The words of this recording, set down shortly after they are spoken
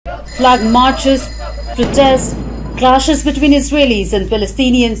flag marches, protests, clashes between Israelis and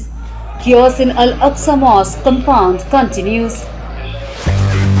Palestinians. Chaos in Al-Aqsa Mosque compound continues.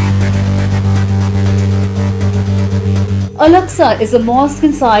 Al-Aqsa is a mosque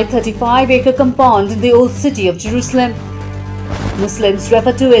inside 35-acre compound in the old city of Jerusalem. Muslims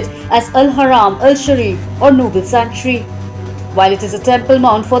refer to it as al-Haram, al-Sharif or Noble Sanctuary. While it is a temple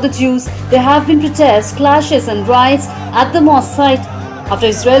mount for the Jews, there have been protests, clashes and riots at the mosque site after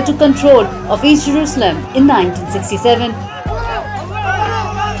Israel took control of East Jerusalem in 1967.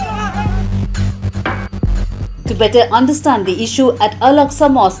 To better understand the issue at Al-Aqsa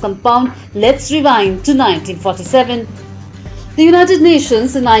Mosque compound, let's rewind to 1947. The United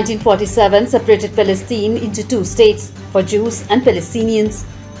Nations in 1947 separated Palestine into two states for Jews and Palestinians.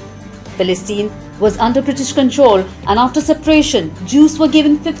 Palestine was under British control, and after separation, Jews were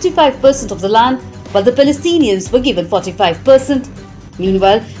given 55% of the land, while the Palestinians were given 45%.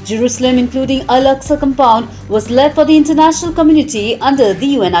 Meanwhile, Jerusalem, including Al-Aqsa compound, was left for the international community under the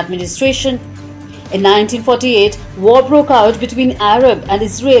UN administration. In 1948, war broke out between Arab and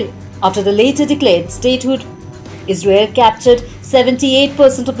Israel after the later declared statehood. Israel captured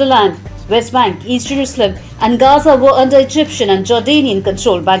 78% of the land. West Bank, East Jerusalem and Gaza were under Egyptian and Jordanian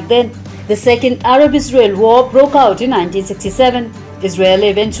control back then. The Second Arab-Israel War broke out in 1967. Israel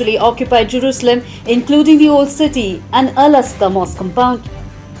eventually occupied Jerusalem, including the Old City and Al-Aqsa Mosque compound.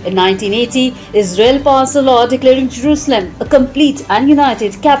 In 1980, Israel passed a law declaring Jerusalem a complete and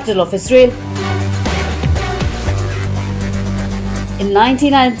united capital of Israel. In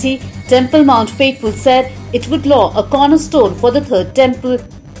 1990, Temple Mount faithful said it would law a cornerstone for the third temple.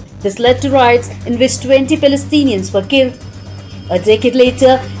 This led to riots in which 20 Palestinians were killed. A decade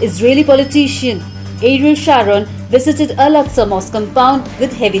later, Israeli politician Ariel Sharon visited Al-Aqsa Mosque compound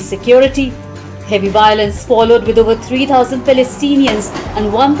with heavy security. Heavy violence followed, with over 3,000 Palestinians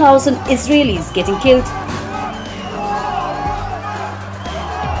and 1,000 Israelis getting killed.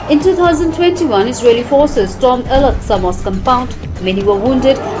 In 2021, Israeli forces stormed Al-Aqsa Mosque compound. Many were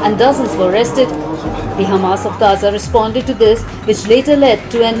wounded and dozens were arrested. The Hamas of Gaza responded to this, which later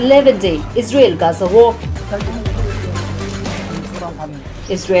led to an 11-day Israel-Gaza war.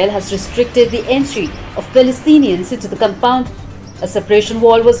 Israel has restricted the entry of Palestinians into the compound. A separation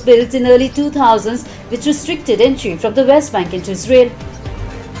wall was built in early 2000s which restricted entry from the West Bank into Israel.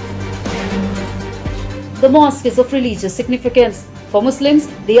 The mosque is of religious significance. For Muslims,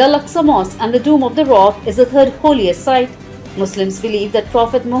 the Al-Aqsa Mosque and the Dome of the Rock is the third holiest site. Muslims believe that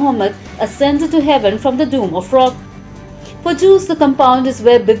Prophet Muhammad ascended to heaven from the Dome of Rock. For Jews, the compound is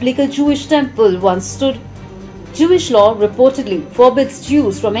where biblical Jewish temple once stood. Jewish law reportedly forbids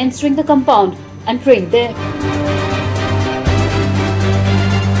Jews from entering the compound and praying there.